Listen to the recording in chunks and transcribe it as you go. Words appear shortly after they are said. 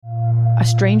a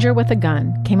stranger with a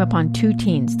gun came upon two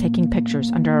teens taking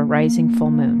pictures under a rising full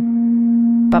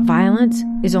moon. But violence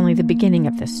is only the beginning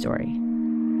of this story.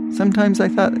 Sometimes I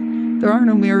thought, there are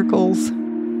no miracles.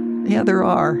 Yeah, there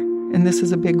are, and this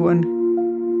is a big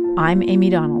one. I'm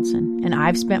Amy Donaldson, and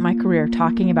I've spent my career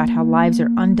talking about how lives are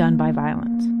undone by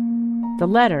violence. The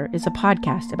Letter is a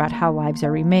podcast about how lives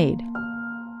are remade.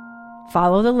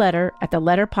 Follow The Letter at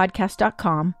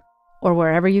theletterpodcast.com or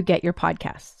wherever you get your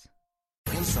podcasts.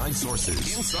 Inside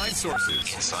Sources. Inside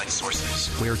Sources. Inside Sources.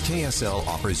 Where KSL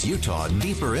offers Utah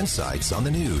deeper insights on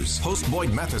the news. Host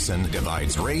Boyd Matheson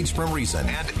divides rage from reason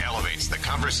and elevates the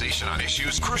conversation on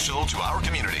issues crucial to our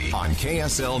community. On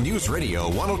KSL News Radio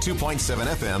 102.7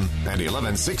 FM and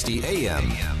 1160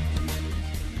 AM.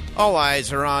 All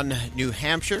eyes are on New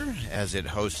Hampshire as it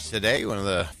hosts today one of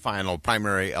the final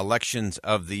primary elections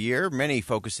of the year, many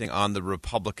focusing on the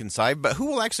Republican side. But who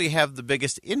will actually have the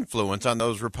biggest influence on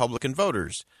those Republican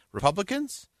voters?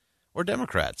 Republicans or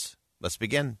Democrats? Let's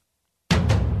begin.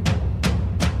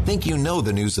 Think you know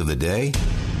the news of the day?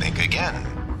 Think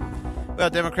again. Well,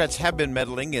 Democrats have been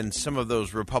meddling in some of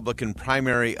those Republican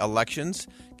primary elections.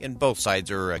 Again, both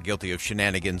sides are guilty of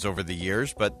shenanigans over the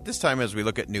years. But this time, as we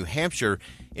look at New Hampshire,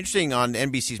 interesting on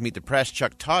NBC's Meet the Press,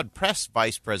 Chuck Todd pressed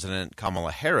Vice President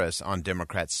Kamala Harris on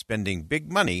Democrats spending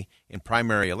big money in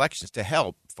primary elections to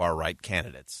help far-right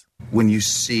candidates. When you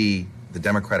see the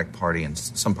Democratic Party and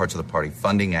some parts of the party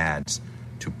funding ads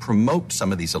to promote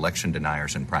some of these election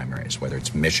deniers in primaries, whether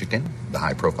it's Michigan, the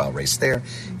high-profile race there,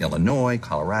 Illinois,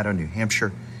 Colorado, New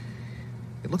Hampshire,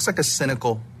 it looks like a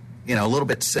little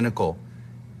bit cynical.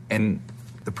 And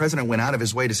the president went out of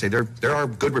his way to say there are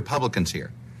good Republicans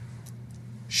here.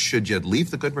 Should you leave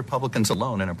the good Republicans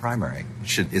alone in a primary?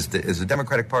 Is the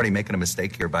Democratic Party making a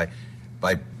mistake here by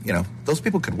those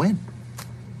people could win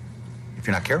if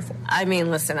you're not careful? I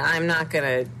mean, listen, I'm not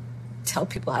going to tell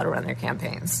people how to run their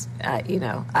campaigns.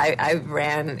 I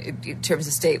ran in terms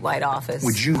of statewide office.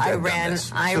 Would you have done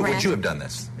this? Would you have done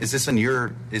this? Is this something you'd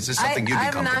be comfortable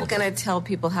with? I'm not going to tell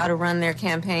people how to run their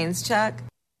campaigns, Chuck.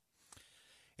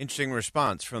 Interesting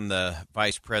response from the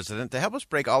vice president. To help us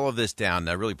break all of this down,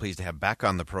 I'm really pleased to have back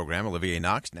on the program Olivier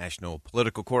Knox, national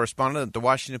political correspondent at The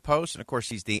Washington Post. And, of course,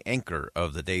 he's the anchor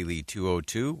of the Daily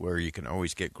 202, where you can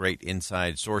always get great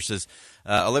inside sources.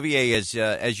 Olivier, as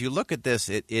you look at this,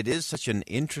 it is such an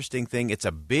interesting thing. It's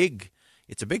a big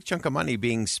chunk of money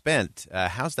being spent.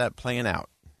 How's that playing out?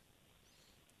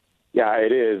 Yeah,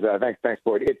 it is. Thanks,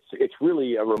 Boyd. It's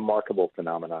really a remarkable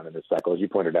phenomenon in this cycle. As you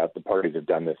pointed out, the parties have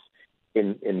done this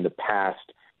in the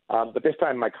past, but this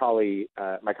time my colleague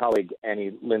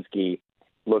Annie Linsky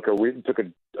took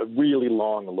a really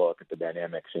long look at the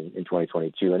dynamics in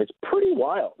 2022, and it's pretty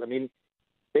wild. I mean,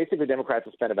 basically, Democrats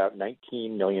have spent about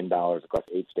 $19 million across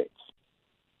 8 states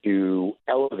to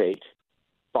elevate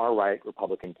far-right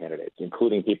Republican candidates,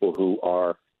 including people who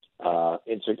are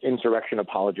insurrection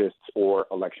apologists or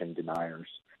election deniers.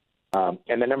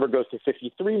 And the number goes to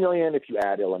 $53 million if you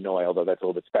add Illinois, although that's a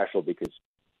little bit special because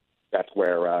that's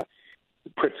where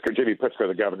Jimmy Pritzker,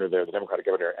 the governor there, the Democratic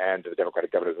governor, and the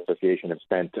Democratic Governors Association have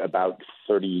spent about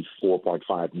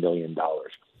 $34.5 million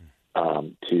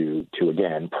to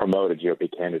again promote a GOP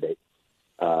candidate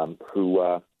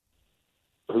who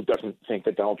doesn't think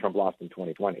that Donald Trump lost in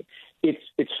 2020.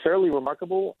 It's fairly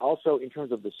remarkable. Also, in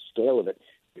terms of the scale of it,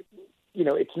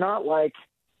 it's not like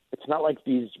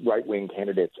these right-wing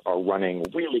candidates are running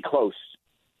really close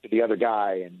to the other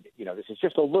guy, and this is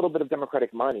just a little bit of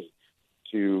Democratic money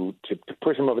to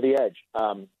push him over the edge.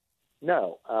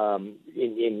 No,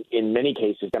 in many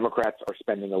cases, Democrats are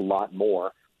spending a lot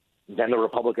more than the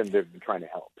Republicans they've been trying to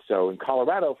help. So in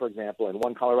Colorado, for example, in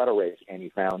one Colorado race,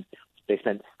 Annie found they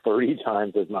spent 30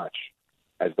 times as much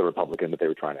as the Republican that they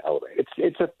were trying to elevate.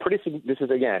 This is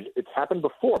again, it's happened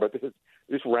before, but this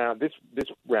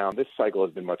cycle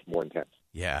has been much more intense.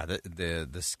 Yeah,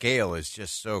 the scale is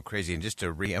just so crazy. And just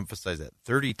to reemphasize that,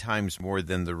 30 times more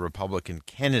than the Republican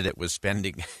candidate was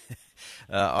spending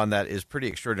on that is pretty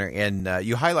extraordinary. And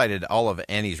you highlighted all of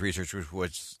Annie's research, which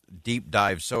was deep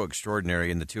dive, so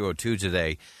extraordinary in the 202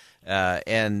 today.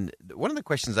 And one of the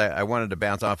questions I wanted to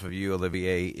bounce off of you,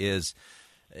 Olivier, is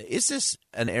this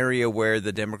an area where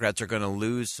the Democrats are going to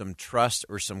lose some trust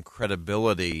or some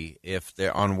credibility if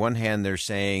they're, on one hand, they're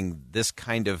saying this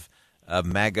kind of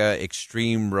MAGA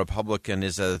extreme Republican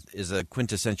is a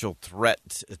quintessential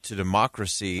threat to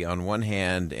democracy on one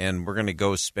hand, and we're going to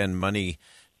go spend money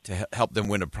to help them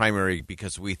win a primary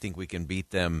because we think we can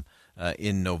beat them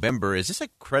in November. Is this a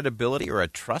credibility or a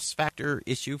trust factor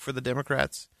issue for the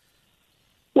Democrats?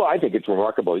 Well, I think it's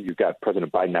remarkable. You've got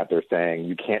President Biden out there saying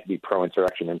you can't be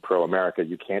pro-insurrection and pro-America.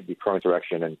 You can't be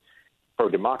pro-insurrection and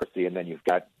pro-democracy. And then you've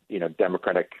got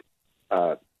Democratic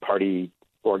Party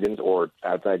organs or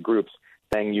outside groups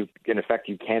saying in effect,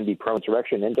 you can be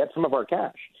pro-insurrection and get some of our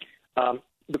cash.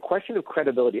 The question of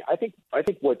credibility, I think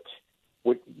what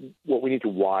we need to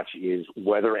watch is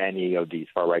whether any of these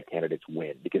far-right candidates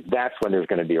win, because that's when there's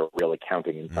going to be a real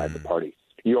accounting inside the party.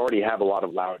 You already have a lot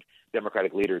of loud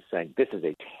Democratic leaders saying this is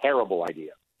a terrible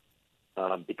idea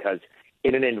because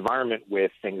in an environment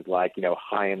with things like,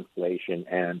 high inflation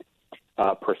and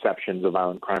perceptions of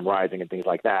violent crime rising and things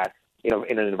like that, in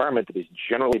an environment that is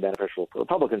generally beneficial for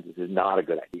Republicans, this is not a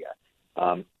good idea.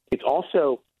 It's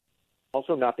also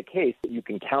not the case that you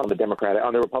can count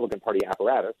on the Republican Party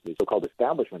apparatus, the so-called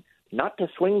establishment, not to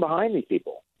swing behind these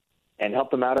people and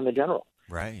help them out in the general.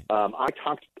 Right. I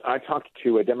talked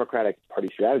to a Democratic Party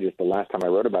strategist the last time I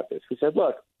wrote about this, who said,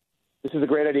 look, this is a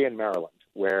great idea in Maryland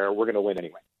where we're going to win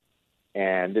anyway.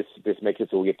 And this makes it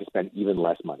so we get to spend even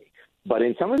less money. But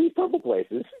in some of these purple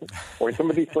places, or in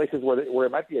some of these places where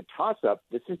it might be a toss-up,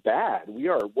 this is bad.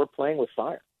 We're playing with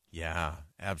fire. Yeah,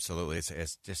 absolutely.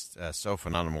 It's just so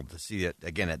phenomenal to see it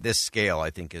again at this scale. I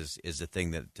think is the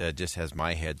thing that just has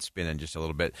my head spinning just a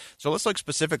little bit. So let's look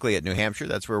specifically at New Hampshire.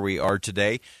 That's where we are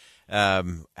today.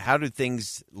 How do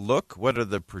things look? What are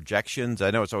the projections? I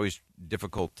know it's always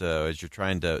difficult as you're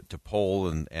trying to poll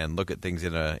and look at things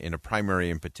in a primary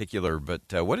in particular. But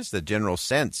what is the general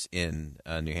sense in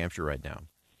New Hampshire right now?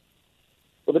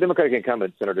 Well, the Democratic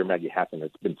incumbent, Senator Maggie Hassan,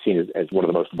 has been seen as one of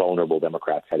the most vulnerable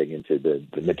Democrats heading into the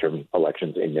midterm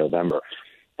elections in November.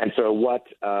 And so what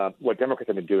Democrats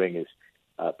have been doing is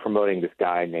promoting this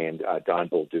guy named Don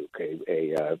Bolduc,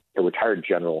 a retired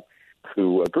general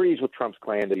who agrees with Trump's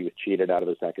claim that he was cheated out of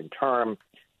the second term.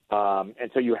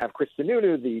 And so you have Chris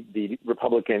Sununu, the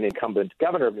Republican incumbent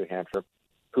governor of New Hampshire,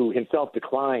 who himself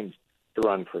declined to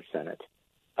run for Senate,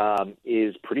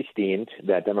 is pretty steamed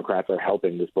that Democrats are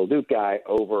helping this Bolduc guy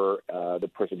over the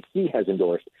person he has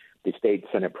endorsed, the state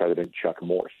Senate President Chuck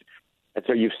Morse. And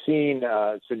so you've seen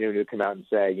Sununu come out and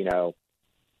say,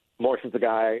 Morse is the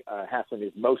guy Hassan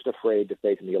is most afraid to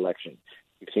face in the election.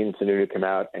 You've seen Sununu come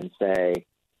out and say,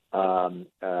 I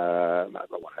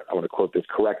want to quote this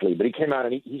correctly, but he came out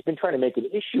and he's been trying to make an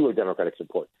issue of Democratic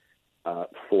support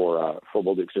for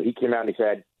Bolduc. So he came out and he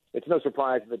said, it's no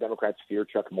surprise that the Democrats fear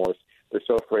Chuck Morse. They're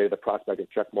so afraid of the prospect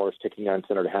of Chuck Morse taking on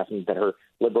Senator Hassan that her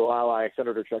liberal ally,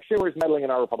 Senator Chuck Schumer, is meddling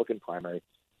in our Republican primary,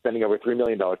 spending over $3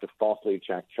 million to falsely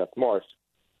check Chuck Morse.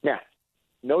 Now,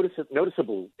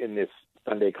 noticeable in this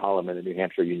Sunday column in the New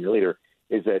Hampshire Union Leader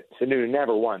is that Sununu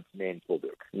never once names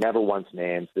Bolduc, never once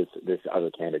names this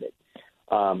other candidate.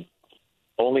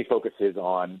 Only focuses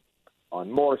on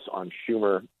Morse, on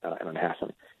Schumer, and on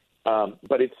Hassan.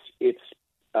 But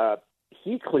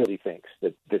he clearly thinks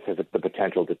that this has the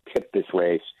potential to tip this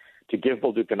race, to give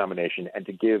Bolduc the nomination, and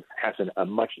to give Hassan a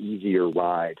much easier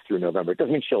ride through November. It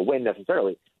doesn't mean she'll win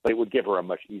necessarily, but it would give her a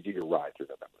much easier ride through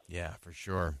November. Yeah, for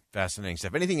sure. Fascinating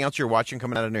stuff. Anything else you're watching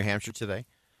coming out of New Hampshire today?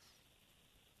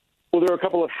 Well, there are a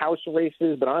couple of House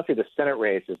races, but honestly, the Senate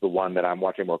race is the one that I'm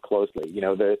watching more closely.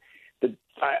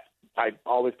 I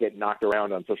always get knocked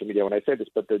around on social media when I say this,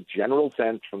 but the general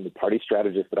sense from the party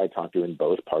strategists that I talk to in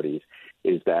both parties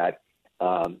is that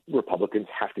Republicans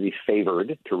have to be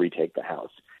favored to retake the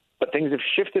House. But things have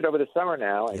shifted over the summer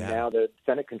now, and now the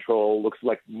Senate control looks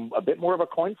like a bit more of a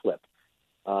coin flip.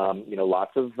 I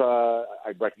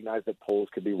recognize that polls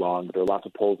could be wrong, but there are lots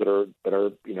of polls that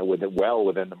are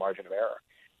within the margin of error.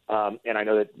 And I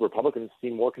know that Republicans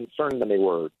seem more concerned than they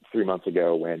were 3 months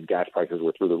ago when gas prices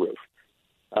were through the roof.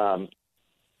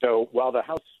 So while the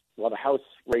House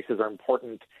races are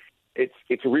important,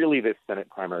 it's really this Senate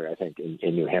primary, I think,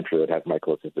 in New Hampshire that has my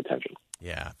closest attention.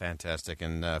 Yeah, fantastic.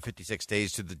 And 56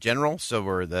 days to the general,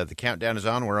 so the countdown is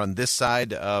on. We're on this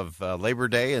side of Labor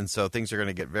Day, and so things are going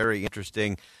to get very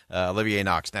interesting. Olivier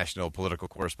Knox, national political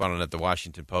correspondent at the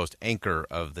Washington Post, anchor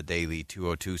of the Daily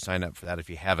 202. Sign up for that if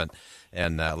you haven't.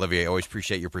 And Olivier, always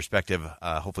appreciate your perspective.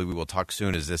 Hopefully we will talk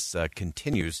soon as this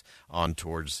continues on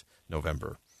towards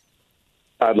November.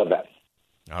 I'd love that.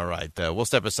 All right. We'll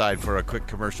step aside for a quick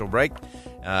commercial break.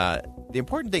 The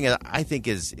important thing, I think,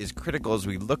 is critical as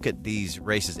we look at these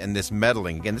races and this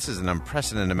meddling. Again, this is an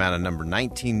unprecedented amount of number,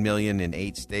 19 million in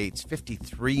 8 states,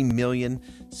 53 million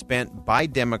spent by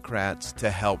Democrats to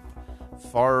help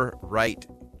far-right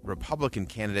Republican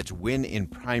candidates win in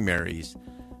primaries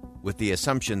with the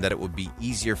assumption that it would be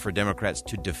easier for Democrats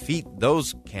to defeat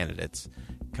those candidates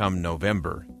come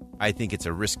November. I think it's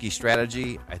a risky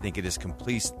strategy. I think it is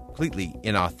completely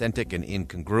inauthentic and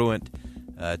incongruent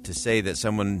to say that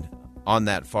someone on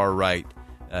that far right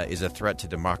is a threat to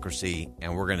democracy,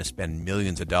 and we're going to spend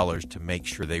millions of dollars to make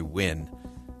sure they win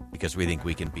because we think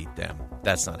we can beat them.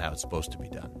 That's not how it's supposed to be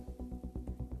done.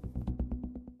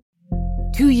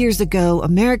 2 years ago,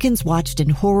 Americans watched in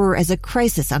horror as a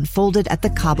crisis unfolded at the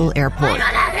Kabul airport.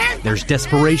 There's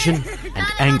desperation and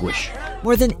anguish.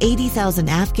 More than 80,000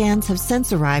 Afghans have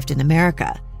since arrived in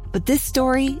America, but this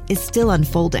story is still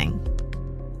unfolding.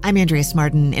 I'm Andrea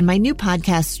Martin. In my new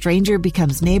podcast, Stranger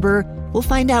Becomes Neighbor, we'll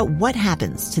find out what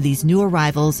happens to these new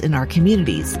arrivals in our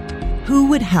communities. Who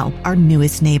would help our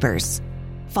newest neighbors?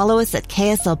 Follow us at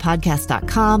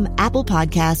kslpodcast.com, Apple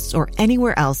Podcasts, or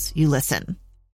anywhere else you listen.